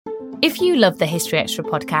If you love the History Extra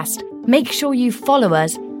podcast, make sure you follow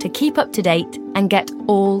us to keep up to date and get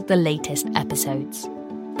all the latest episodes.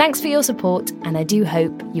 Thanks for your support, and I do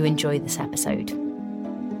hope you enjoy this episode.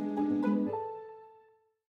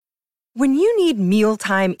 When you need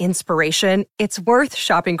mealtime inspiration, it's worth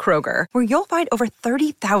shopping Kroger, where you'll find over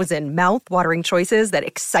 30,000 mouth-watering choices that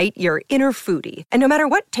excite your inner foodie. And no matter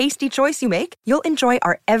what tasty choice you make, you'll enjoy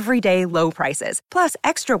our everyday low prices, plus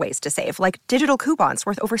extra ways to save, like digital coupons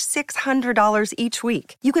worth over $600 each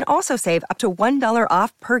week. You can also save up to $1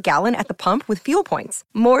 off per gallon at the pump with fuel points.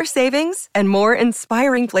 More savings and more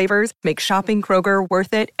inspiring flavors make shopping Kroger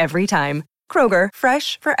worth it every time. Kroger,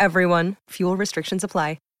 fresh for everyone. Fuel restrictions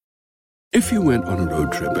apply. If you went on a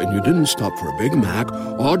road trip and you didn't stop for a Big Mac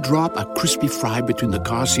or drop a crispy fry between the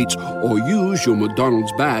car seats or use your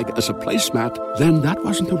McDonald's bag as a placemat, then that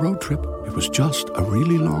wasn't a road trip. It was just a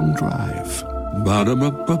really long drive.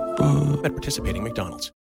 Ba-da-ba-ba-ba. At participating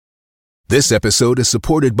McDonald's. This episode is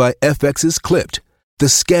supported by FX's Clipped, the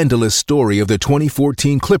scandalous story of the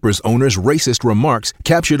 2014 Clippers owner's racist remarks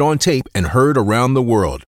captured on tape and heard around the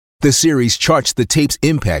world. The series charts the tape's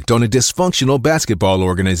impact on a dysfunctional basketball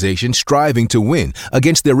organization striving to win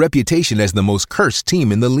against their reputation as the most cursed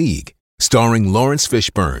team in the league. Starring Lawrence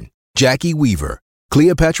Fishburne, Jackie Weaver,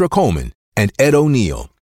 Cleopatra Coleman, and Ed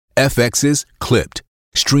O'Neill. FX's Clipped,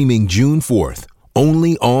 streaming June 4th,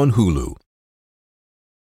 only on Hulu.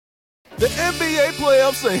 The NBA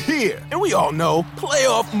playoffs are here, and we all know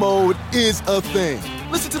playoff mode is a thing.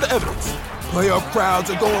 Listen to the evidence. Playoff crowds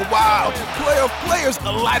are going wild. Playoff players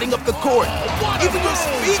are lighting up the court. Even your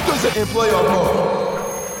speakers are in playoff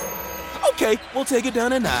mode. Okay, we'll take it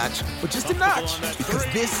down a notch, but just a notch, because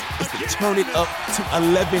this is the Turn It Up to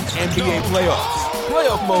 11 NBA playoffs.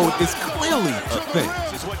 Playoff mode is clearly a thing.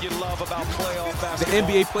 The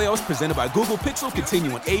NBA playoffs presented by Google Pixel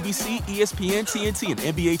continue on ABC, ESPN, TNT, and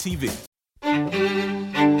NBA TV.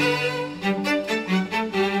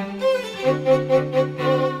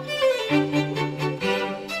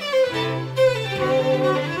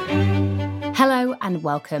 Hello and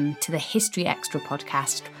welcome to the History Extra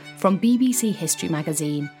podcast from BBC History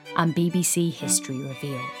Magazine and BBC History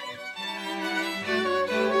Revealed.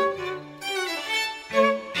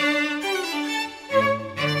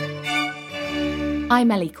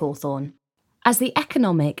 I'm Ellie Cawthorne. As the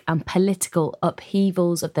economic and political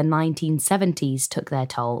upheavals of the 1970s took their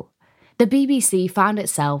toll, the BBC found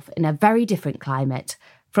itself in a very different climate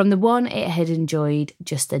from the one it had enjoyed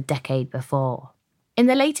just a decade before. In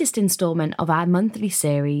the latest instalment of our monthly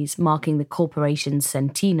series marking the corporation's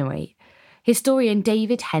centenary, historian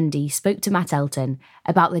David Hendy spoke to Matt Elton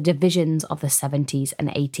about the divisions of the 70s and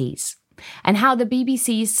 80s and how the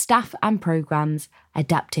BBC's staff and programmes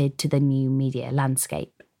adapted to the new media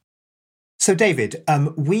landscape. So, David,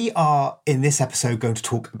 we are in this episode going to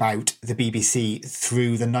talk about the BBC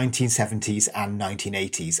through the 1970s and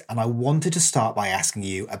 1980s. And I wanted to start by asking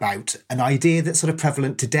you about an idea that's sort of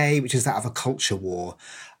prevalent today, which is that of a culture war.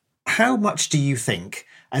 How much do you think,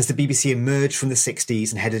 as the BBC emerged from the 60s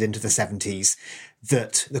and headed into the 70s,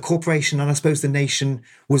 that the corporation and I suppose the nation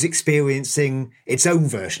was experiencing its own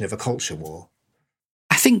version of a culture war?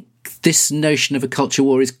 I think this notion of a culture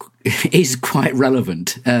war is quite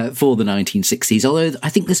relevant for the 1960s, although I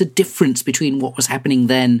think there's a difference between what was happening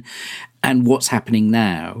then and what's happening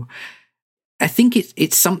now. I think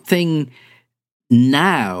it's something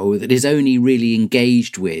now that is only really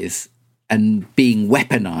engaged with and being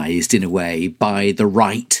weaponized in a way by the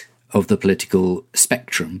right of the political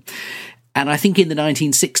spectrum. And I think in the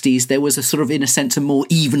 1960s, there was a sort of, in a sense, a more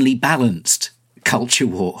evenly balanced culture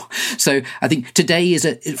war. So I think today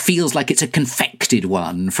it feels like it's a confected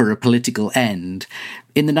one for a political end.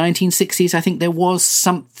 In the 1960s, I think there was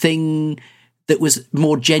something that was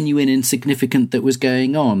more genuine and significant that was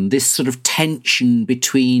going on. This sort of tension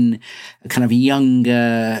between a kind of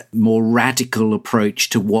younger, more radical approach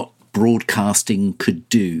to what broadcasting could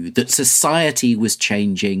do, that society was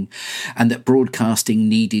changing and that broadcasting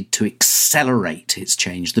needed to accelerate its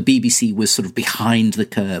change. The BBC was sort of behind the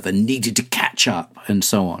curve and needed to catch up and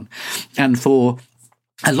so on. And for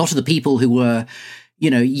a lot of the people who were,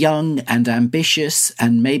 young and ambitious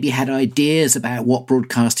and maybe had ideas about what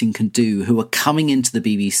broadcasting can do, who were coming into the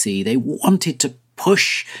BBC, they wanted to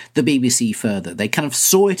push the BBC further. They kind of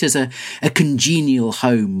saw it as a congenial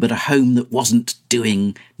home, but a home that wasn't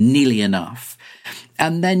doing nearly enough.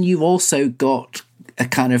 And then you've also got a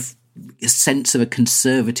kind of sense of a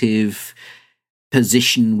conservative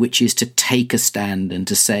position, which is to take a stand and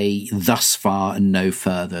to say thus far and no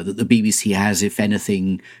further, that the BBC has, if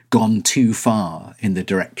anything, gone too far in the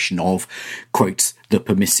direction of, quotes, the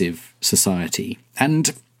permissive society.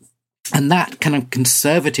 And And that kind of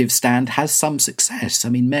conservative stand has some success. I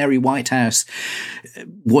mean, Mary Whitehouse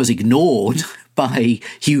was ignored by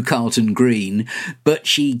Hugh Carlton Green, but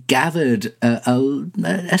she gathered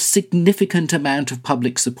a significant amount of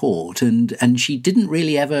public support, and she didn't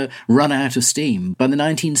really ever run out of steam. By the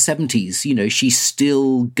 1970s, you know, she's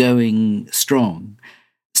still going strong.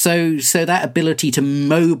 So that ability to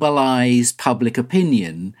mobilize public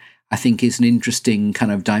opinion, I think, is an interesting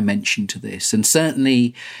kind of dimension to this. And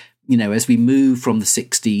certainly, you know, as we move from the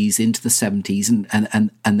 60s into the 70s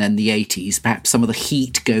and then the 80s, perhaps some of the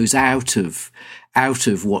heat goes out of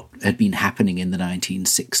what had been happening in the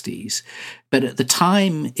 1960s. But at the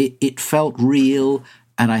time, it felt real,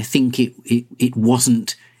 and I think it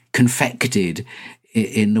wasn't confected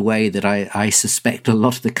in the way that I suspect a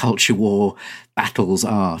lot of the culture war battles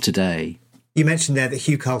are today. You mentioned there that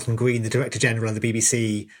Hugh Carlton Green, the Director General of the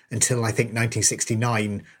BBC, until I think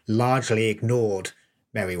 1969, largely ignored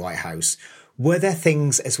Mary Whitehouse. Were there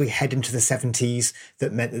things as we head into the 70s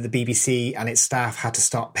that meant that the BBC and its staff had to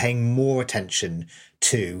start paying more attention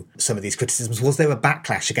to some of these criticisms? Was there a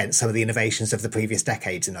backlash against some of the innovations of the previous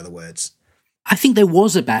decades, in other words? I think there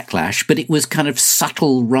was a backlash, but it was kind of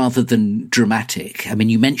subtle rather than dramatic. I mean,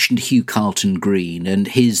 you mentioned Hugh Carlton Green, and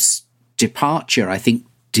his departure, I think,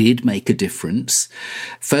 did make a difference.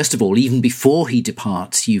 First of all, even before he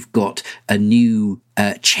departs, you've got a new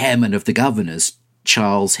chairman of the governors,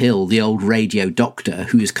 Charles Hill, the old radio doctor,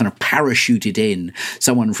 who is kind of parachuted in,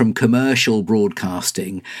 someone from commercial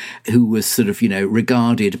broadcasting, who was sort of, you know,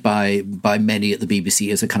 regarded by many at the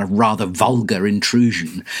BBC as a kind of rather vulgar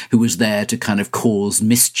intrusion, who was there to kind of cause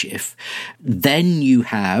mischief. Then you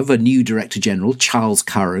have a new Director General, Charles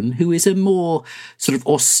Curran, who is a more sort of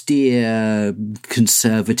austere,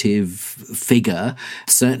 conservative figure,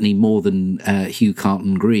 certainly more than Hugh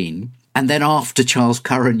Carlton Green. And then after Charles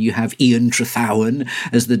Curran, you have Ian Trethowan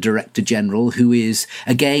as the Director General, who is,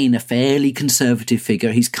 again, a fairly conservative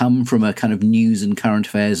figure. He's come from a kind of news and current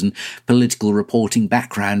affairs and political reporting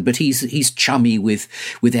background, but he's chummy with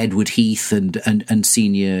Edward Heath and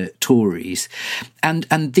senior Tories.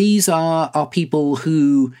 And these are people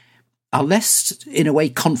who are less, in a way,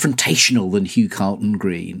 confrontational than Hugh Carlton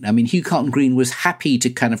Green. I mean, Hugh Carlton Green was happy to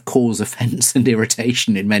kind of cause offence and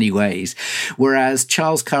irritation in many ways, whereas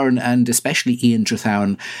Charles Curran and especially Ian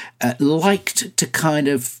Trethowan liked to kind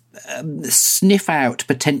of sniff out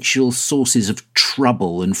potential sources of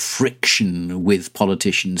trouble and friction with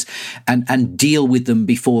politicians and deal with them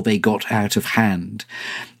before they got out of hand.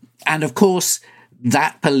 And of course,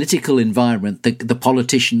 that political environment, the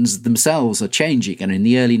politicians themselves are changing. And in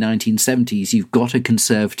the early 1970s, you've got a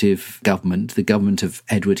conservative government, the government of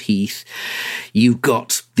Edward Heath. You've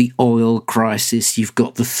got the oil crisis. You've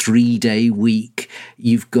got the 3-day week.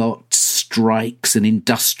 You've got strikes and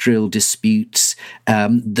industrial disputes.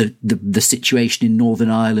 The situation in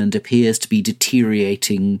Northern Ireland appears to be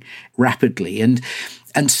deteriorating rapidly.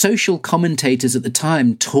 And social commentators at the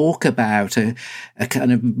time talk about a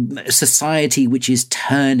kind of society which is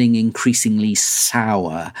turning increasingly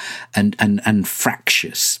sour and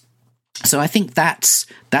fractious. So I think that's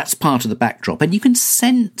part of the backdrop. And you can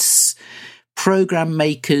sense programme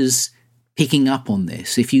makers picking up on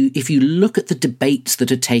this. If you look at the debates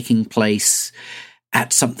that are taking place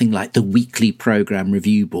at something like the Weekly Programme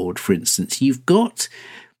Review Board, for instance, you've got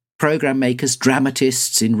programme makers,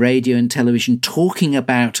 dramatists in radio and television talking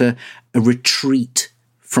about a retreat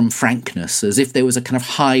from frankness, as if there was a kind of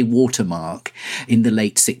high watermark in the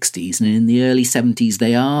late 60s. And in the early 70s,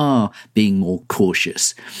 they are being more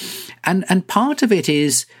cautious. And part of it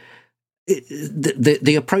is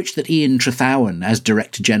the approach that Ian Trethowan, as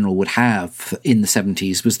Director General, would have in the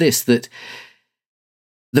 70s was this, that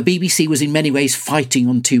the BBC was in many ways fighting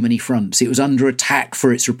on too many fronts. It was under attack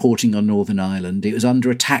for its reporting on Northern Ireland. It was under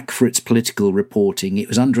attack for its political reporting. It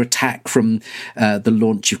was under attack from the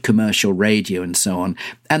launch of commercial radio and so on.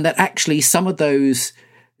 And that actually some of those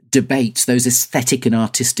debates, those aesthetic and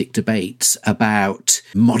artistic debates about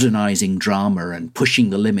modernising drama and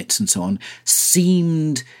pushing the limits and so on,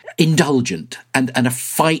 seemed indulgent and a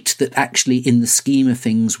fight that actually in the scheme of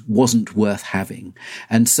things wasn't worth having.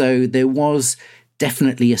 And so there was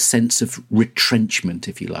definitely a sense of retrenchment,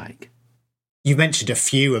 if you like. You mentioned a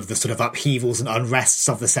few of the sort of upheavals and unrests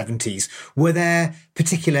of the 70s. Were there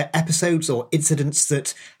particular episodes or incidents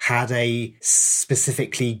that had a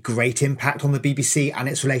specifically great impact on the BBC and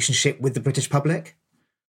its relationship with the British public?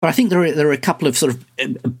 Well, I think there are a couple of sort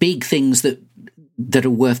of big things that are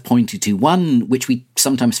worth pointing to. One, which we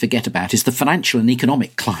sometimes forget about, is the financial and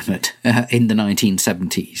economic climate in the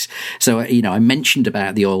 1970s. So, I mentioned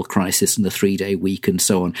about the oil crisis and the 3-day week and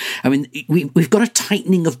so on. I mean, we've got a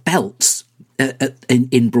tightening of belts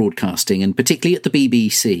in broadcasting, and particularly at the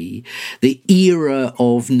BBC, the era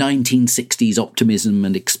of 1960s optimism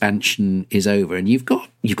and expansion is over, and you've got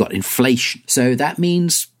inflation. So that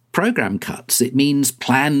means program cuts. It means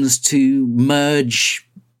plans to merge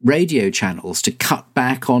radio channels, to cut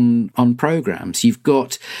back on programs. You've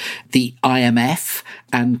got the IMF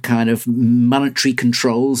and kind of monetary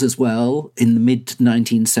controls as well in the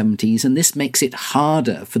mid-1970s, and this makes it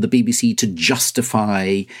harder for the BBC to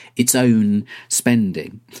justify its own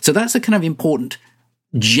spending. So that's a kind of important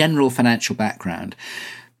general financial background.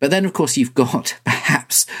 But then, of course, you've got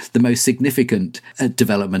perhaps the most significant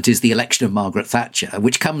development is the election of Margaret Thatcher,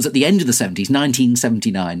 which comes at the end of the 70s,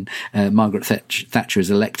 1979. Margaret Thatcher is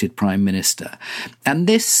elected Prime Minister. And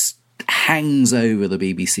this hangs over the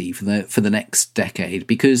BBC for the next decade,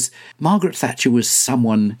 because Margaret Thatcher was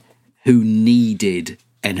someone who needed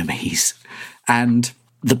enemies. And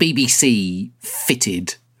the BBC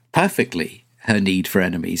fitted perfectly her need for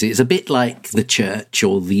enemies. It's a bit like the church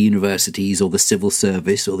or the universities or the civil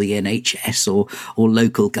service or the NHS or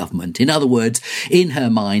local government. In other words, in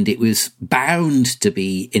her mind, it was bound to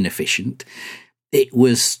be inefficient. It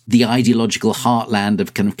was the ideological heartland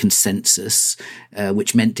of kind of consensus,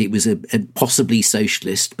 which meant it was a possibly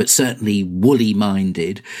socialist, but certainly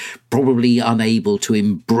woolly-minded, probably unable to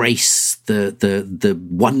embrace the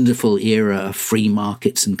wonderful era of free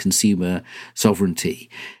markets and consumer sovereignty.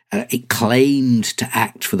 It claimed to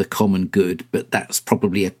act for the common good, but that's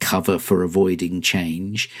probably a cover for avoiding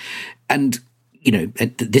change. And, you know,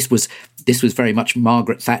 this was very much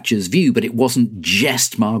Margaret Thatcher's view, but it wasn't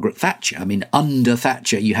just Margaret Thatcher. I mean, under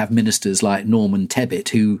Thatcher, you have ministers like Norman Tebbit,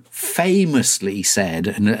 who famously said,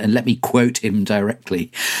 and let me quote him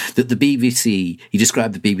directly, that the BBC, he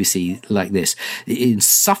described the BBC like this: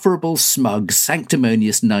 insufferable, smug,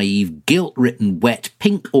 sanctimonious, naive, guilt-ridden, wet,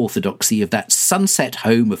 pink orthodoxy of that sunset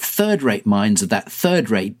home of third-rate minds of that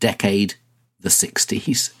third-rate decade, the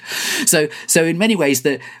 60s. So in many ways,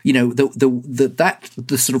 the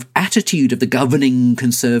sort of attitude of the governing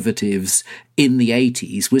conservatives in the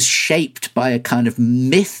 80s was shaped by a kind of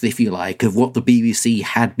myth, if you like, of what the BBC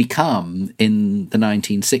had become in the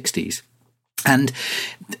 1960s. And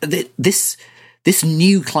this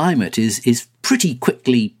new climate is pretty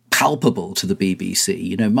quickly palpable to the BBC.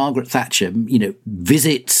 You know, Margaret Thatcher,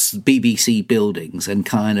 visits BBC buildings and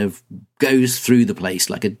kind of goes through the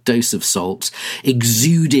place like a dose of salt,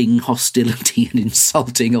 exuding hostility and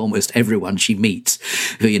insulting almost everyone she meets,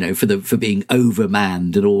 for being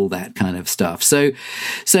overmanned and all that kind of stuff. So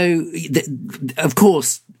of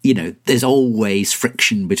course, there's always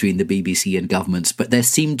friction between the BBC and governments, but there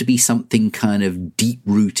seemed to be something kind of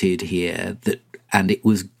deep-rooted here and it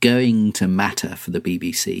was going to matter for the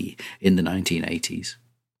BBC in the 1980s.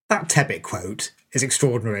 That Tebbit quote is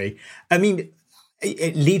extraordinary. I mean,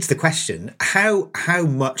 it leads the question, how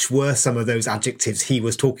much were some of those adjectives he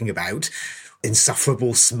was talking about,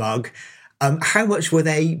 insufferable, smug, how much were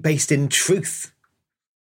they based in truth?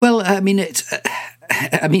 Well, I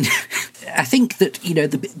think that,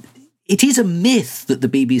 it is a myth that the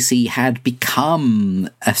BBC had become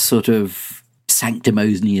a sort of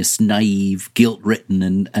sanctimonious, naive, guilt-ridden,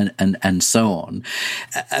 and so on.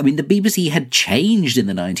 I mean, the BBC had changed in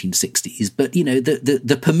the 1960s, but,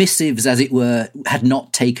 the permissives, as it were, had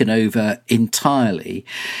not taken over entirely.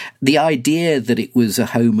 The idea that it was a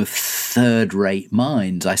home of third-rate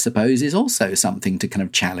minds, I suppose, is also something to kind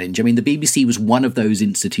of challenge. I mean, the BBC was one of those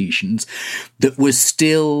institutions that was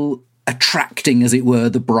still attracting, as it were,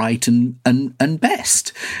 the bright and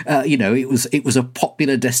best. It was a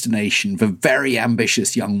popular destination for very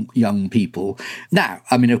ambitious young people. Now,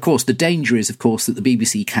 I mean, of course, the danger is, of course, that the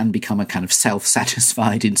BBC can become a kind of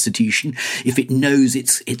self-satisfied institution if it knows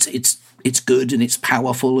it's good and it's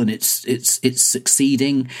powerful and it's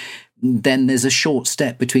succeeding. Then there's a short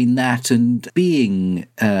step between that and being,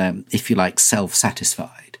 if you like,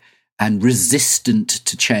 self-satisfied and resistant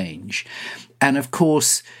to change. And of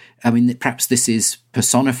course, I mean, perhaps this is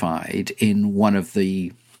personified in one of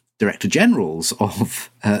the Director Generals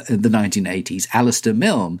of the 1980s, Alistair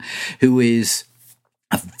Milne, who is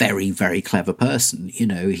a very, very clever person,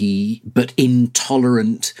 but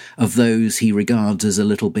intolerant of those he regards as a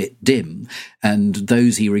little bit dim. And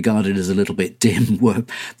those he regarded as a little bit dim were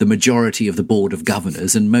the majority of the Board of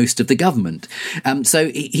Governors and most of the government. So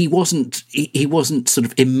he wasn't sort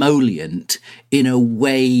of emollient in a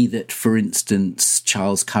way that, for instance,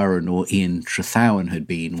 Charles Curran or Ian Trethowan had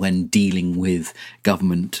been when dealing with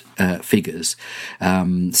government figures.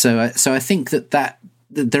 So I think that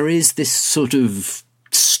there is this sort of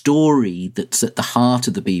story that's at the heart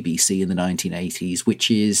of the BBC in the 1980s,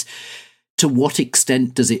 which is, to what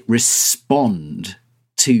extent does it respond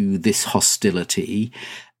to this hostility,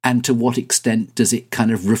 and to what extent does it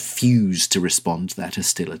kind of refuse to respond to that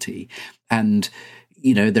hostility? And,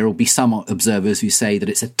 you know, there will be some observers who say that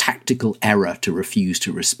it's a tactical error to refuse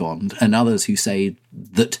to respond, and others who say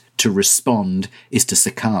that to respond is to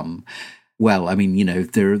succumb. Well, I mean, you know,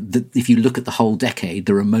 if you look at the whole decade,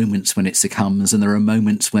 there are moments when it succumbs and there are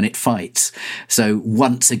moments when it fights. So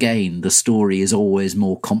once again, the story is always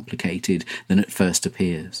more complicated than it first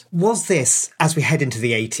appears. Was this, as we head into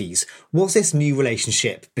the 80s, was this new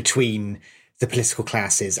relationship between the political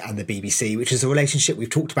classes and the BBC, which is a relationship we've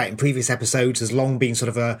talked about in previous episodes, has long been sort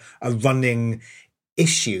of a running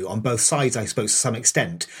issue on both sides, I suppose, to some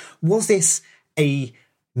extent. Was this a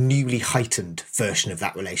newly heightened version of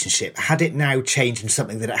that relationship? Had it now changed into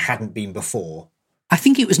something that it hadn't been before? I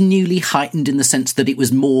think it was newly heightened in the sense that it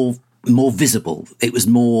was more visible. It was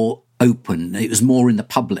more open. It was more in the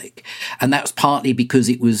public. And that was partly because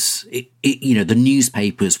it was the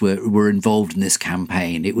newspapers were involved in this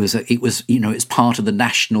campaign. It was it's part of the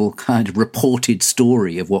national kind of reported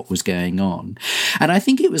story of what was going on. And I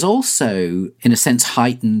think it was also, in a sense,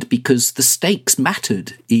 heightened because the stakes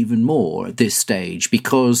mattered even more at this stage,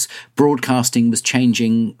 because broadcasting was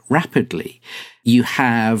changing rapidly. You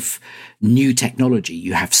have new technology,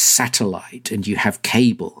 you have satellite, and you have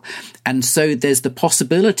cable. And so there's the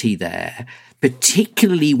possibility there,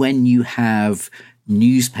 particularly when you have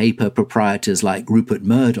newspaper proprietors like Rupert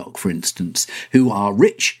Murdoch, for instance, who are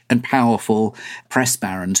rich and powerful press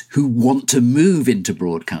barons who want to move into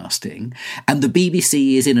broadcasting. And the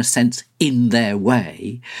BBC is, in a sense, in their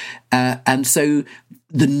way. And so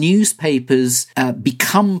the newspapers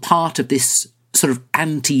become part of this sort of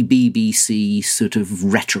anti-BBC sort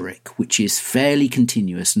of rhetoric, which is fairly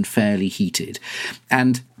continuous and fairly heated.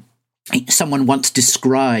 And someone once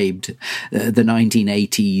described the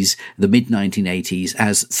 1980s, the mid-1980s,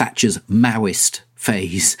 as Thatcher's Maoist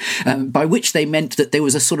phase, by which they meant that there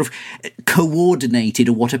was a sort of coordinated,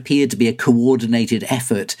 or what appeared to be a coordinated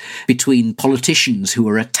effort between politicians who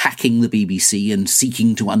were attacking the BBC and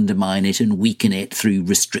seeking to undermine it and weaken it through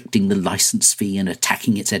restricting the licence fee and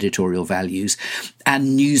attacking its editorial values,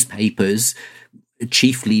 and newspapers,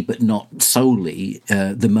 chiefly but not solely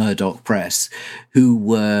the Murdoch press, who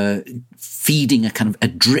were feeding a kind of a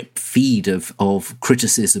drip feed of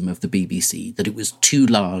criticism of the BBC, that it was too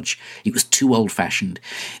large, it was too old-fashioned,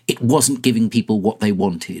 it wasn't giving people what they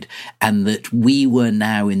wanted, and that we were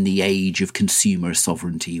now in the age of consumer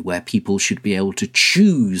sovereignty, where people should be able to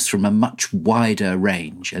choose from a much wider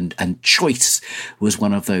range, and choice was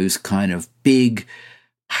one of those kind of big,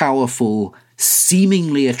 powerful,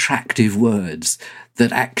 seemingly attractive words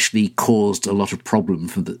that actually caused a lot of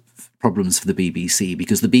problems for the BBC,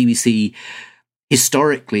 because the BBC,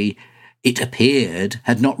 historically, it appeared,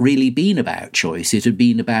 had not really been about choice. It had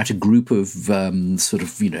been about a group of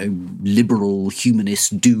liberal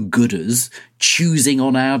humanist do-gooders choosing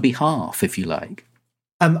on our behalf, if you like.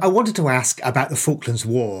 I wanted to ask about the Falklands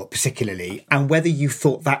War particularly, and whether you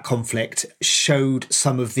thought that conflict showed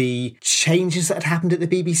some of the changes that had happened at the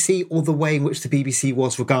BBC, or the way in which the BBC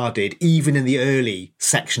was regarded, even in the early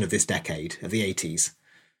section of this decade, of the 80s.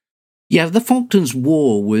 Yeah, the Falklands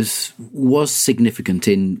War was significant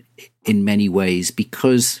in many ways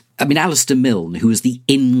because, I mean, Alistair Milne, who was the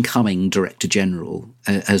incoming Director General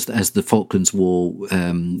as the Falklands War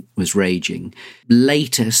was raging,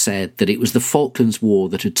 later said that it was the Falklands War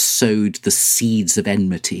that had sowed the seeds of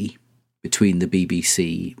enmity between the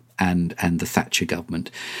BBC and the Thatcher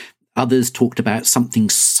government. Others talked about something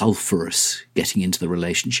sulphurous getting into the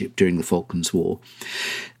relationship during the Falklands War.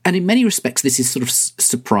 And in many respects, this is sort of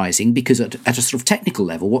surprising because at a sort of technical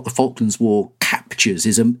level, what the Falklands War captures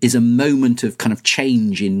is a moment of kind of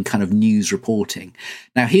change in kind of news reporting.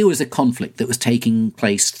 Now, here was a conflict that was taking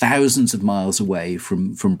place thousands of miles away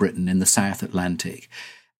from Britain in the South Atlantic.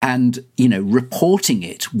 And, reporting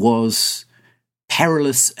it was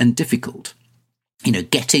perilous and difficult.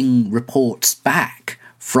 Getting reports back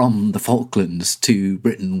from the Falklands to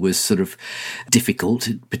Britain was sort of difficult,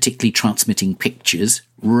 particularly transmitting pictures.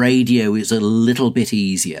 Radio is a little bit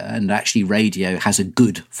easier, and actually radio has a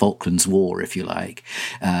good Falklands War, if you like.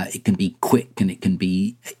 It can be quick and it can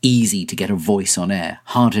be easy to get a voice on air,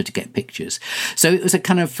 harder to get pictures. So it was a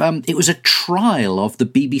kind of, it was a trial of the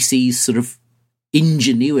BBC's sort of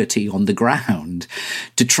ingenuity on the ground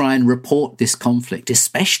to try and report this conflict,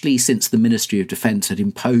 especially since the Ministry of Defence had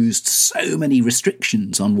imposed so many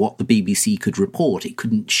restrictions on what the BBC could report. It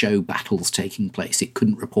couldn't show battles taking place. It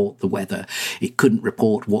couldn't report the weather. It couldn't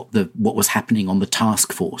report what was happening on the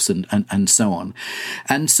task force and so on.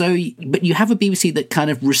 And so, but you have a BBC that kind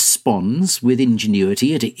of responds with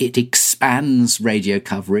ingenuity. It expands radio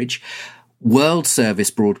coverage World Service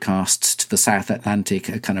broadcasts to the South Atlantic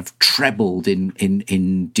are kind of trebled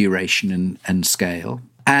in duration and scale.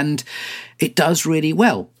 And it does really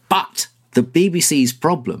well. But the BBC's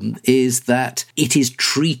problem is that it is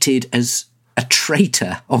treated as a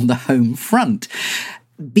traitor on the home front,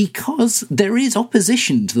 because there is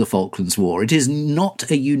opposition to the Falklands War. It is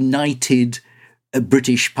not a united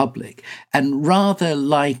British public. And rather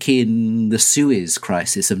like in the Suez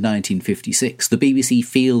Crisis of 1956, the BBC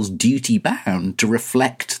feels duty-bound to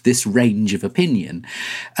reflect this range of opinion.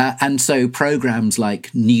 And so programmes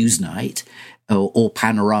like Newsnight or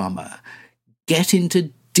Panorama get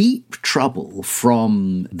into deep trouble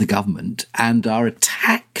from the government and are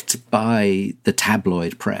attacked by the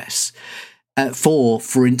tabloid press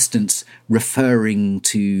for instance, referring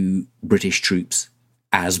to British troops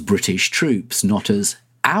as British troops, not as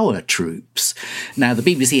our troops. Now, the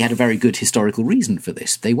BBC had a very good historical reason for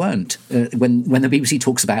this. They weren't. When the BBC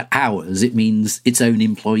talks about ours, it means its own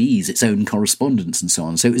employees, its own correspondents, and so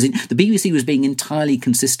on. So the BBC was being entirely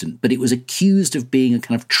consistent, but it was accused of being a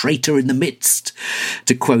kind of traitor in the midst,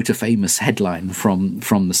 to quote a famous headline from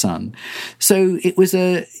The Sun. So it was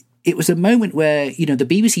a moment where, the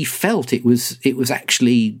BBC felt it was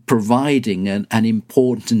actually providing an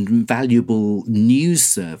important and valuable news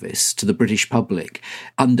service to the British public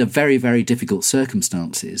under very, very difficult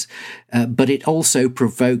circumstances. But it also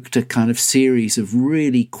provoked a kind of series of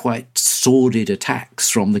really quite sordid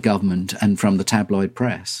attacks from the government and from the tabloid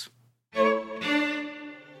press.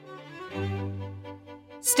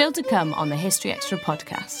 Still to come on the History Extra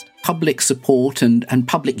podcast. Public support and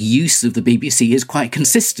public use of the BBC is quite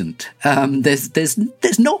consistent.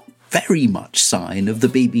 There's not very much sign of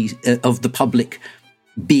the public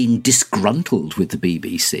being disgruntled with the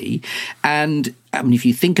BBC. And I mean, if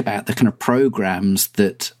you think about the kind of programmes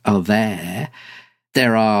that are there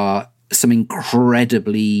are some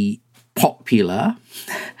incredibly popular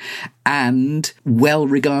and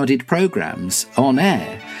well-regarded programmes on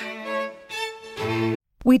air.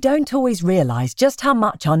 We don't always realise just how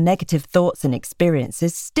much our negative thoughts and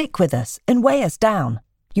experiences stick with us and weigh us down.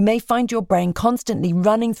 You may find your brain constantly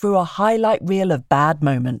running through a highlight reel of bad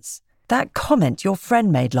moments. That comment your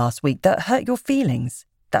friend made last week that hurt your feelings.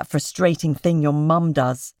 That frustrating thing your mum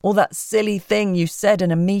does. Or that silly thing you said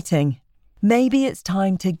in a meeting. Maybe it's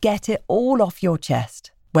time to get it all off your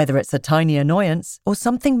chest. Whether it's a tiny annoyance or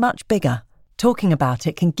something much bigger. Talking about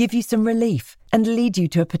it can give you some relief and lead you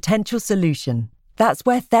to a potential solution. That's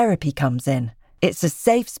where therapy comes in. It's a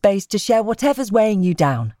safe space to share whatever's weighing you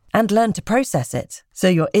down and learn to process it, so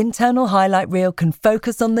your internal highlight reel can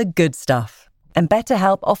focus on the good stuff. And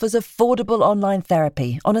BetterHelp offers affordable online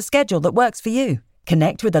therapy on a schedule that works for you.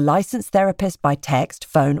 Connect with a licensed therapist by text,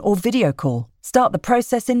 phone, or video call. Start the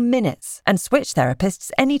process in minutes and switch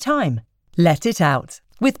therapists anytime. Let it out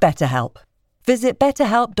with BetterHelp. Visit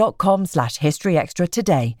betterhelp.com/historyextra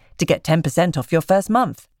today to get 10% off your first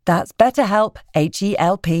month. That's BetterHelp,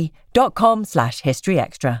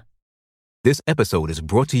 HELP.com/historyextra. This episode is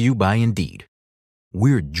brought to you by Indeed.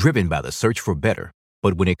 We're driven by the search for better,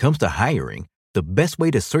 but when it comes to hiring, the best way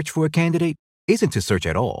to search for a candidate isn't to search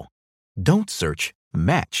at all. Don't search,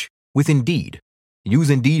 match with Indeed. Use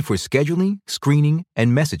Indeed for scheduling, screening,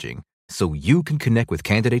 and messaging so you can connect with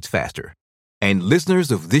candidates faster. And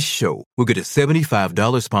listeners of this show will get a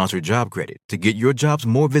 $75 sponsored job credit to get your jobs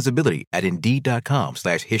more visibility at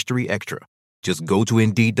Indeed.com/HistoryExtra. Just go to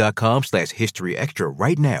Indeed.com/HistoryExtra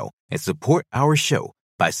right now and support our show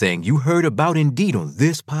by saying you heard about Indeed on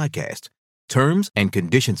this podcast. Terms and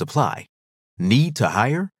conditions apply. Need to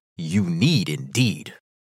hire? You need Indeed.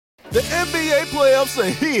 The NBA playoffs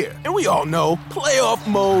are here, and we all know playoff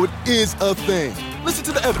mode is a thing. Listen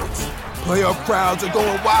to the evidence. Playoff crowds are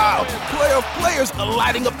going wild. Playoff players are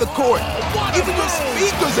lighting up the court. Even your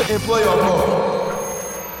speakers are in playoff mode.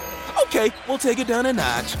 Okay, we'll take it down a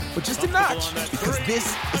notch, but just a notch, because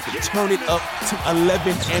this is the Turn It Up to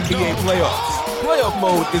 11 NBA playoffs. Playoff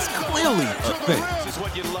mode is clearly a thing.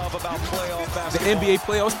 The NBA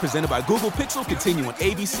playoffs presented by Google Pixel continue on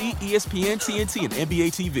ABC, ESPN, TNT, and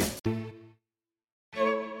NBA TV.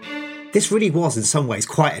 This really was, in some ways,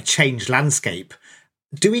 quite a changed landscape.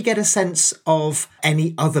 Do we get a sense of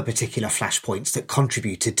any other particular flashpoints that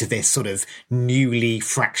contributed to this sort of newly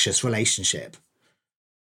fractious relationship?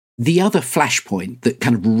 The other flashpoint that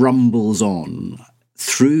kind of rumbles on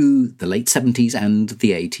through the late 70s and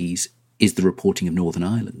the 80s is the reporting of Northern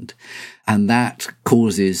Ireland. And that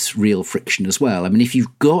causes real friction as well. I mean, if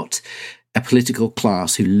you've got a political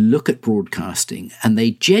class who look at broadcasting and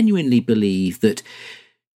they genuinely believe that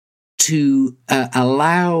to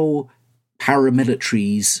allow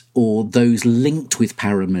paramilitaries or those linked with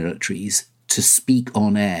paramilitaries to speak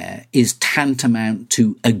on air is tantamount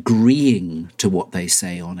to agreeing to what they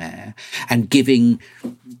say on air and giving,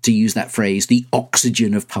 to use that phrase, the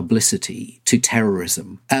oxygen of publicity to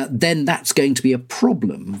terrorism, then that's going to be a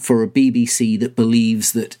problem for a BBC that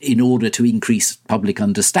believes that in order to increase public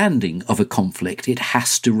understanding of a conflict, it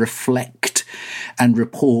has to reflect and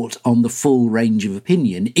report on the full range of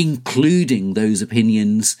opinion, including those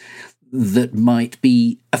opinions that might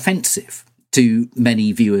be offensive to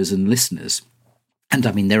many viewers and listeners. And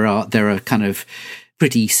I mean, there are kind of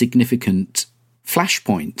pretty significant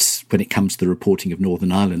flashpoints when it comes to the reporting of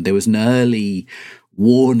Northern Ireland. There was an early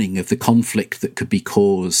warning of the conflict that could be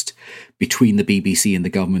caused between the BBC and the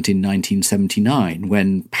government in 1979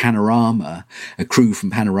 when Panorama, a crew from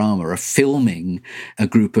Panorama, are filming a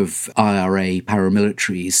group of IRA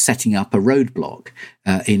paramilitaries setting up a roadblock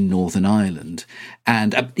in Northern Ireland.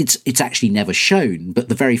 And it's actually never shown, but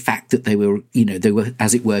the very fact that they were,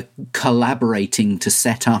 as it were, collaborating to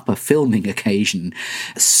set up a filming occasion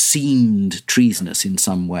seemed treasonous in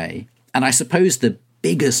some way. And I suppose the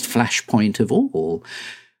biggest flashpoint of all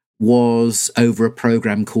was over a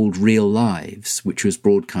programme called Real Lives, which was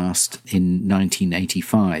broadcast in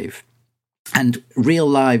 1985. And Real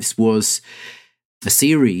Lives was a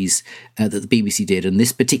series that the BBC did, and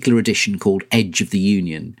this particular edition, called Edge of the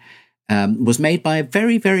Union, was made by a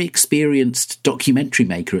very, very experienced documentary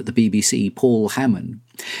maker at the BBC, Paul Hammond.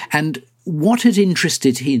 And what had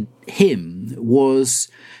interested him was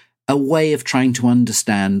a way of trying to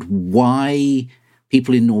understand why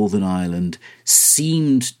people in Northern Ireland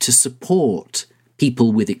seemed to support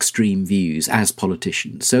people with extreme views as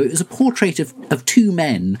politicians. So it was a portrait of two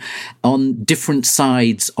men on different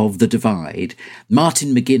sides of the divide,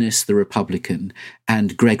 Martin McGuinness, the Republican,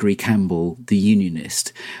 and Gregory Campbell, the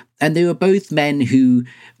Unionist. And they were both men who,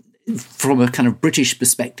 from a kind of British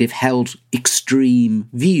perspective, held extreme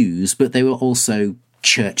views, but they were also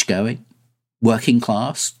church-going, working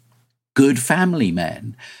class, good family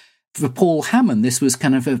men. For Paul Hammond, this was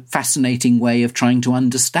kind of a fascinating way of trying to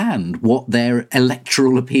understand what their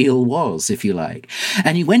electoral appeal was, if you like.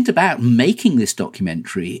 And he went about making this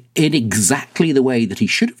documentary in exactly the way that he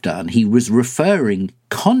should have done. He was referring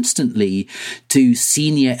constantly to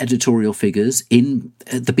senior editorial figures in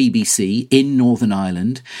the BBC in Northern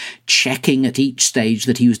Ireland, checking at each stage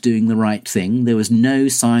that he was doing the right thing. There was no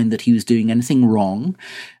sign that he was doing anything wrong.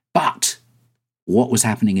 But what was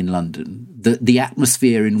happening in London? The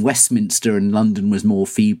atmosphere in Westminster and London was more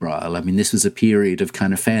febrile. I mean, this was a period of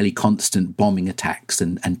kind of fairly constant bombing attacks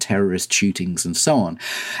and terrorist shootings and so on.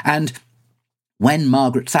 And when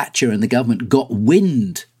Margaret Thatcher and the government got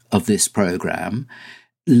wind of this programme,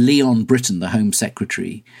 Leon Britton, the Home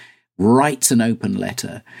Secretary, writes an open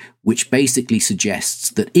letter which basically suggests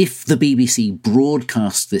that if the BBC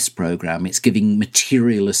broadcasts this programme, it's giving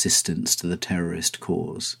material assistance to the terrorist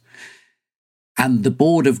cause. And the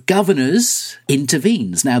Board of Governors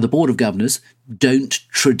intervenes. Now, the Board of Governors don't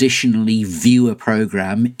traditionally view a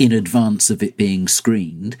programme in advance of it being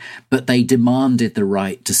screened, but they demanded the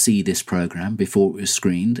right to see this programme before it was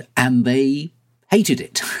screened, and they hated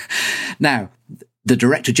it. Now, the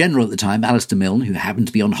Director General at the time, Alistair Milne, who happened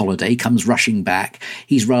to be on holiday, comes rushing back.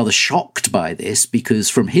 He's rather shocked by this because,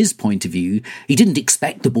 from his point of view, he didn't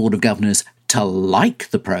expect the Board of Governors to like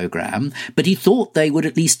the programme, but he thought they would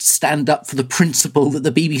at least stand up for the principle that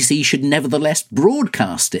the BBC should nevertheless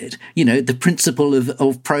broadcast it. You know, the principle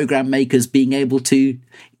of programme makers being able to,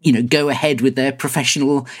 go ahead with their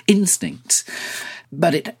professional instincts.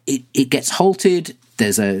 But it gets halted.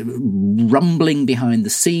 There's a rumbling behind the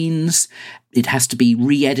scenes. It has to be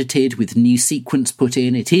re-edited with new sequence put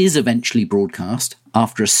in. It is eventually broadcast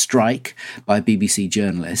after a strike by BBC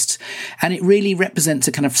journalists. And it really represents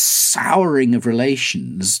a kind of souring of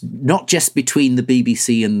relations, not just between the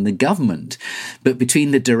BBC and the government, but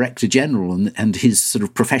between the Director General and his sort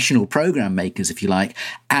of professional programme makers, if you like,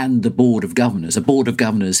 and the Board of Governors, a Board of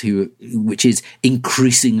Governors which is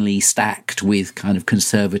increasingly stacked with kind of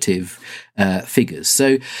conservative figures.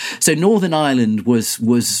 So Northern Ireland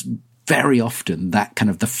was very often that kind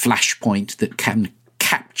of the flashpoint that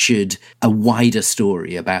captured a wider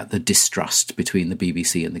story about the distrust between the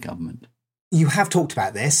BBC and the government. You have talked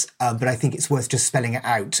about this, but I think it's worth just spelling it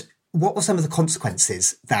out. What were some of the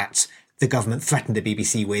consequences that the government threatened the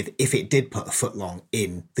BBC with if it did put a foot long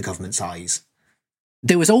in the government's eyes?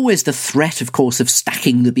 There was always the threat, of course, of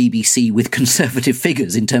stacking the BBC with conservative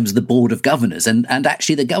figures in terms of the Board of Governors. And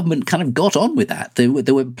actually the government kind of got on with that.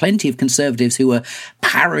 There were plenty of Conservatives who were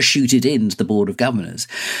parachuted into the Board of Governors.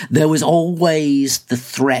 There was always the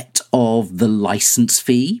threat of the licence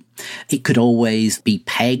fee. It could always be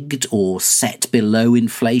pegged or set below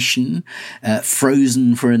inflation,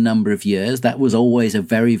 frozen for a number of years. That was always a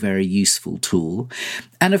very, very useful tool.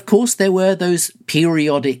 And of course, there were those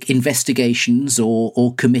periodic investigations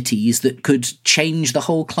or committees that could change the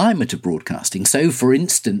whole climate of broadcasting. So, for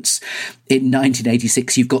instance, in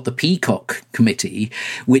 1986, you've got the Peacock Committee,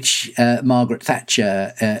 which Margaret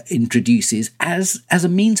Thatcher introduces as a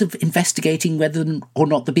means of investigating whether or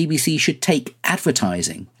not the BBC should take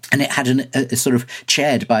advertising. And it had a sort of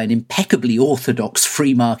chaired by an impeccably orthodox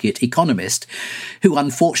free market economist who,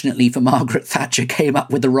 unfortunately for Margaret Thatcher, came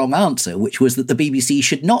up with the wrong answer, which was that the BBC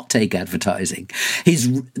should not take advertising.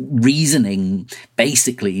 His reasoning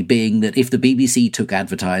basically being that if the BBC took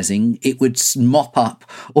advertising, it would mop up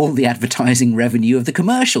all the advertising revenue of the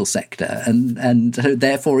commercial sector, and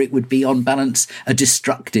therefore it would be, on balance, a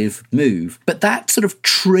destructive move. But that sort of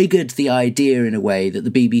triggered the idea in a way that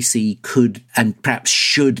the BBC could and perhaps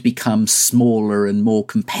should become smaller and more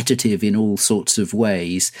competitive in all sorts of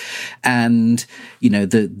ways. And, you know,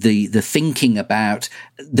 the thinking about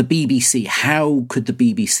the BBC, how could the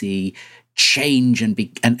BBC change and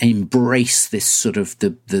embrace this sort of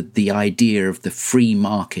the idea of the free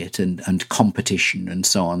market and competition and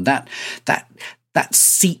so on, that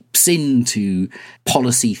seeps into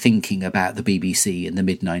policy thinking about the BBC in the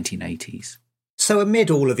mid-1980s. So amid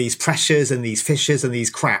all of these pressures and these fissures and these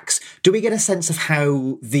cracks, do we get a sense of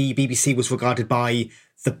how the BBC was regarded by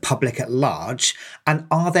the public at large? And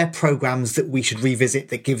are there programmes that we should revisit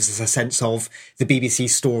that gives us a sense of the BBC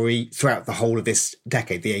story throughout the whole of this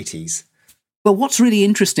decade, the 80s? Well, what's really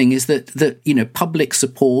interesting is that you know, public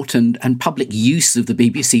support and public use of the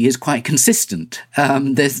BBC is quite consistent.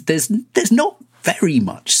 There's not very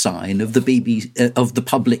much sign of the BBC of the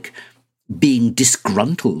public being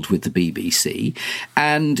disgruntled with the BBC.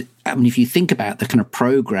 And I mean, if you think about the kind of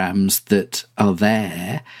programmes that are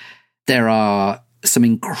there are some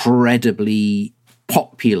incredibly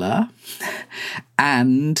popular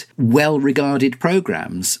and well-regarded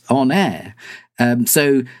programmes on air.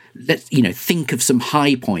 So let's, you know, think of some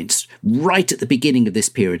high points right at the beginning of this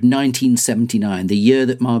period, 1979, the year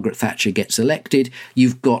that Margaret Thatcher gets elected.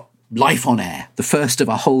 You've got Life on Air, the first of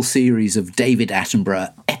a whole series of David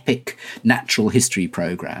Attenborough epic natural history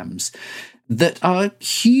programmes that are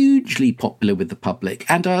hugely popular with the public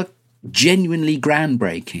and are genuinely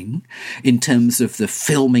groundbreaking in terms of the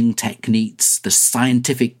filming techniques, the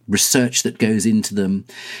scientific research that goes into them,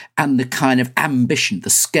 and the kind of ambition, the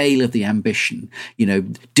scale of the ambition, you know,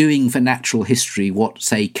 doing for natural history what,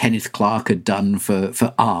 say, Kenneth Clark had done for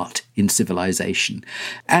art in Civilization,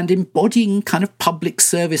 and embodying kind of public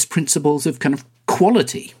service principles of kind of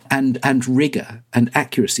quality and rigour and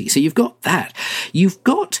accuracy. So you've got that. You've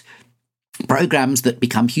got programmes that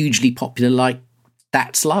become hugely popular, like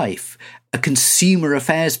That's Life, a consumer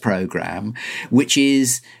affairs programme, which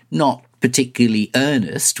is not particularly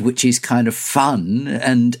earnest, which is kind of fun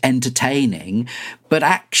and entertaining, but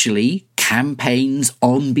actually campaigns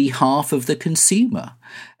on behalf of the consumer.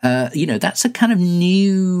 You know, that's a kind of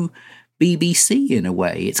new BBC in a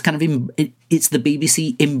way. It's kind of, it's the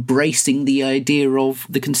BBC embracing the idea of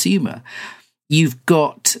the consumer. You've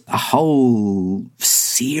got a whole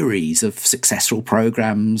series of successful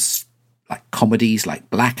programmes, like comedies like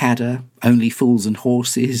Blackadder, Only Fools and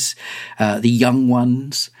Horses, The Young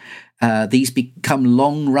Ones. These become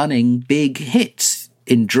long-running big hits.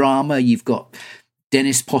 In drama, you've got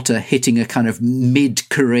Dennis Potter hitting a kind of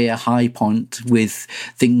mid-career high point with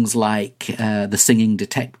things like The Singing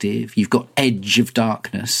Detective. You've got Edge of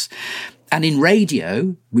Darkness. And in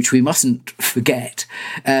radio, which we mustn't forget,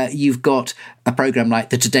 you've got a programme like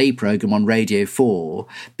the Today programme on Radio 4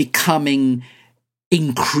 becoming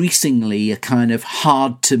increasingly a kind of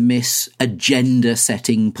hard-to-miss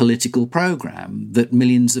agenda-setting political programme that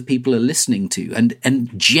millions of people are listening to and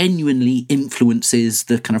genuinely influences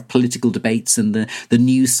the kind of political debates and the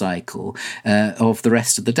news cycle of the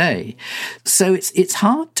rest of the day. So it's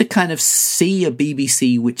hard to kind of see a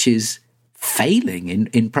BBC which is failing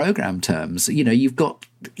in programme terms. You know, you've got,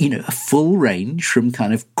 you know, a full range from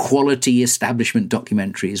kind of quality establishment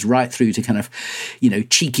documentaries right through to kind of, you know,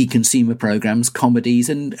 cheeky consumer programmes, comedies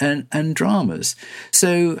and dramas.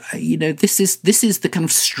 So, you know, this is the kind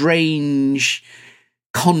of strange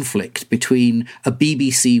conflict between a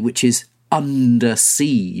BBC which is under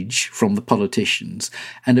siege from the politicians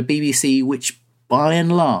and a BBC which by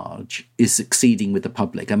and large is succeeding with the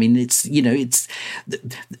public. I mean, it's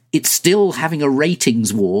still having a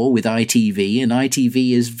ratings war with ITV, and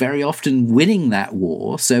ITV is very often winning that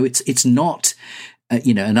war. So it's not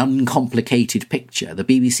an uncomplicated picture. The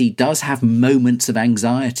BBC does have moments of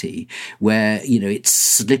anxiety where, it's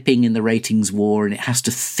slipping in the ratings war and it has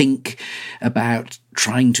to think about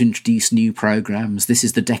trying to introduce new programmes. This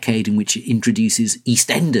is the decade in which it introduces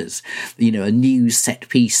EastEnders, a new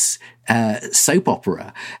set-piece soap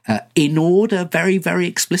opera, in order very, very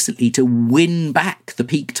explicitly to win back the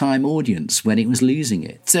peak time audience when it was losing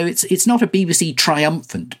it. So it's not a BBC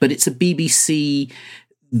triumphant, but it's a BBC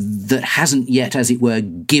that hasn't yet, as it were,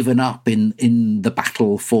 given up in the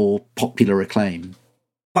battle for popular acclaim.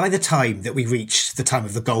 By the time that we reached the time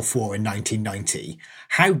of the Gulf War in 1990,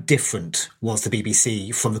 how different was the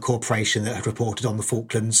BBC from the corporation that had reported on the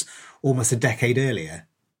Falklands almost a decade earlier?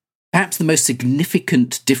 Perhaps the most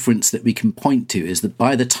significant difference that we can point to is that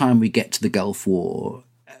by the time we get to the Gulf War,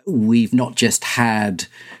 we've not just had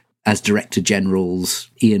as Director Generals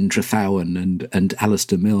Ian Trethowan and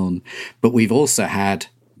Alistair Milne, but we've also had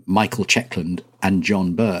Michael Checkland and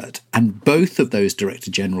John Birt. And both of those Director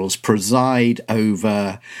Generals preside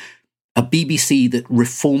over a BBC that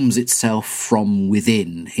reforms itself from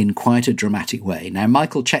within in quite a dramatic way. Now,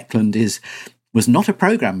 Michael Checkland was not a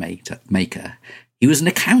programme maker. He was an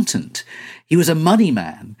accountant. He was a money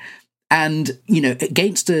man. And,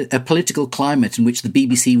 against a political climate in which the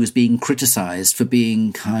BBC was being criticised for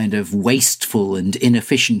being kind of wasteful and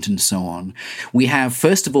inefficient and so on, we have,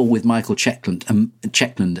 first of all, with Michael Checkland,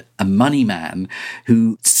 a money man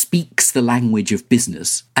who speaks the language of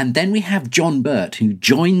business. And then we have John Birt, who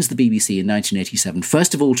joins the BBC in 1987,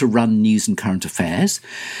 first of all, to run news and current affairs.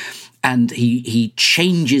 And he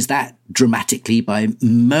changes that dramatically by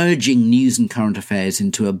merging news and current affairs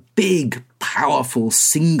into a big, powerful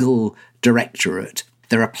single directorate.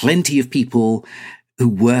 There are plenty of people who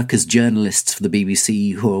work as journalists for the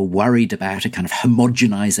BBC who are worried about a kind of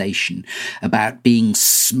homogenization, about being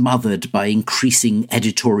smothered by increasing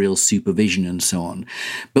editorial supervision and so on.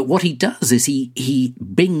 But what he does is he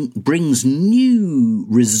brings new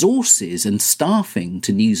resources and staffing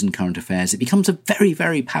to news and current affairs. It becomes a very,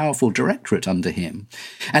 very powerful directorate under him.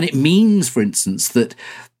 And it means, for instance, that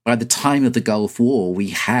by the time of the Gulf War, we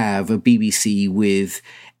have a BBC with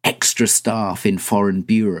extra staff in Foreign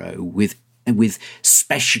Bureau, with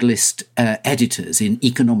specialist editors in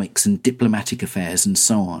economics and diplomatic affairs and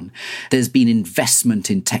so on. There's been investment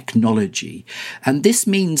in technology. And this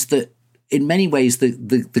means that in many ways,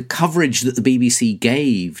 the coverage that the BBC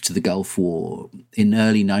gave to the Gulf War in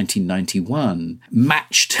early 1991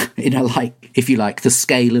 matched, if you like, the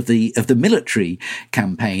scale of the military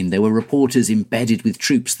campaign. There were reporters embedded with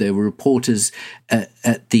troops. There were reporters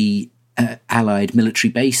at the Allied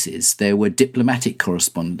military bases. There were diplomatic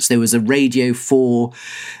correspondents. There was a Radio 4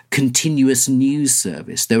 continuous news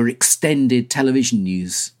service. There were extended television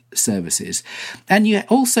news services. And you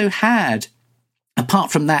also had,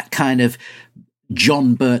 apart from that kind of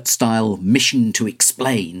John Birt-style mission to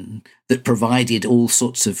explain that provided all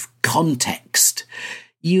sorts of context,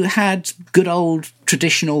 you had good old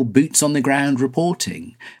traditional boots-on-the-ground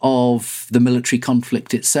reporting of the military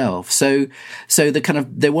conflict itself. So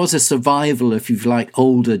there was a survival, if you like,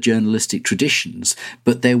 older journalistic traditions,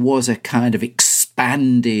 but there was a kind of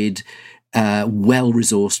expanded,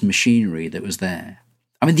 well-resourced machinery that was there.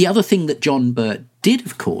 I mean, the other thing that John Birt did,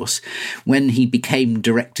 of course, when he became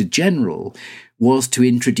Director General, was to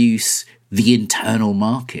introduce the internal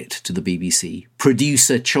market to the BBC,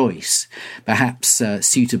 producer choice, perhaps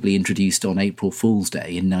suitably introduced on April Fool's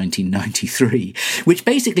Day in 1993, which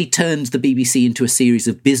basically turns the BBC into a series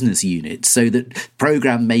of business units so that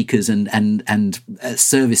programme makers and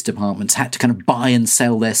service departments had to kind of buy and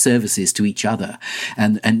sell their services to each other.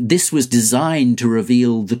 And this was designed to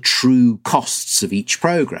reveal the true costs of each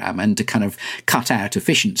programme and to kind of cut out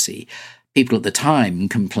efficiency. People at the time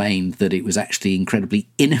complained that it was actually incredibly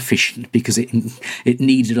inefficient because it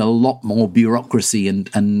needed a lot more bureaucracy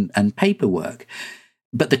and paperwork.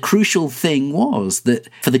 But the crucial thing was that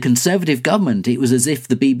for the Conservative government, it was as if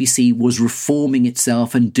the BBC was reforming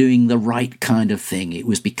itself and doing the right kind of thing. It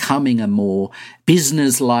was becoming a more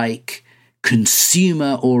business-like,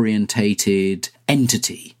 consumer-orientated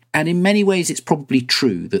entity. And in many ways, it's probably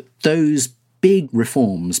true that those big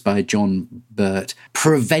reforms by John Birt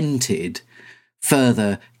prevented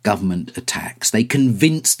further government attacks. They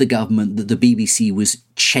convinced the government that the BBC was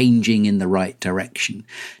changing in the right direction.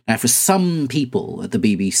 Now, for some people at the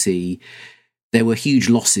BBC, there were huge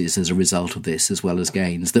losses as a result of this, as well as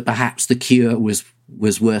gains, that perhaps the cure was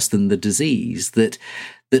worse than the disease, that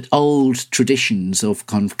old traditions of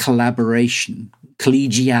kind of collaboration,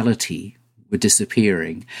 collegiality, were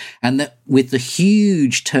disappearing, and that with the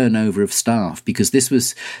huge turnover of staff, because this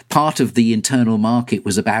was part of the internal market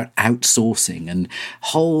was about outsourcing, and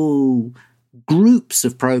whole groups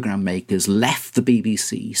of programme makers left the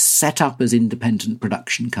BBC, set up as independent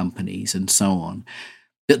production companies and so on,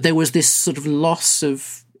 that there was this sort of loss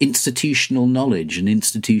of institutional knowledge and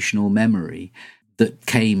institutional memory that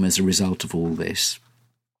came as a result of all this.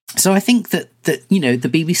 So I think that the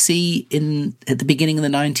BBC at the beginning of the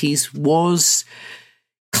 90s was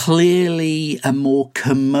clearly a more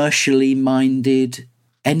commercially minded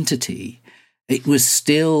entity. It was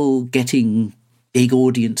still getting big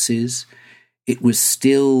audiences. It was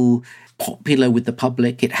still popular with the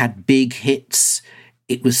public. It had big hits.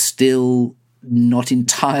 It was still not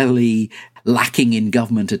entirely lacking in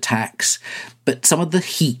government attacks. But some of the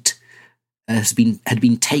heat had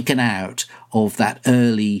been taken out of that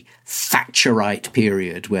early Thatcherite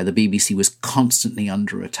period where the BBC was constantly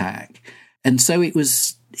under attack. And so it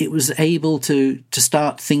was able to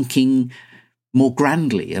start thinking more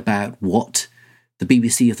grandly about what the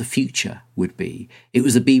BBC of the future would be. It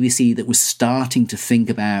was a BBC that was starting to think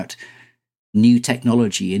about new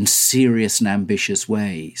technology in serious and ambitious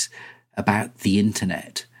ways, about the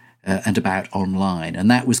internet and about online.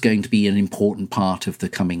 And that was going to be an important part of the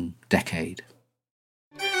coming decade.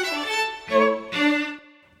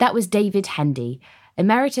 That was David Hendy,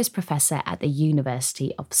 Emeritus Professor at the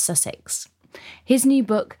University of Sussex. His new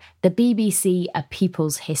book, The BBC, A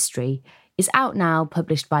People's History, is out now,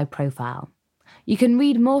 published by Profile. You can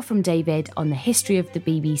read more from David on the history of the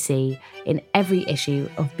BBC in every issue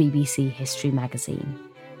of BBC History magazine.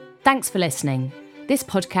 Thanks for listening. This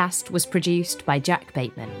podcast was produced by Jack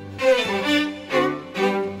Bateman.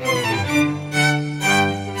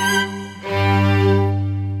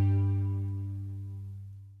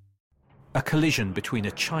 A collision between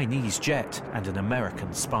a Chinese jet and an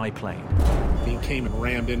American spy plane. He came and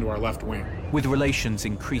rammed into our left wing. With relations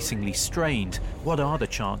increasingly strained, what are the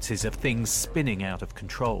chances of things spinning out of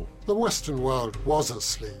control? The Western world was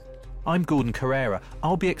asleep. I'm Gordon Carrera.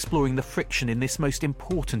 I'll be exploring the friction in this most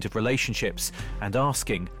important of relationships and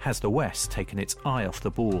asking, has the West taken its eye off the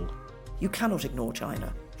ball? You cannot ignore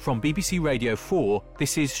China. From BBC Radio 4,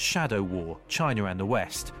 this is Shadow War, China and the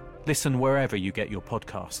West. Listen wherever you get your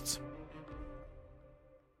podcasts.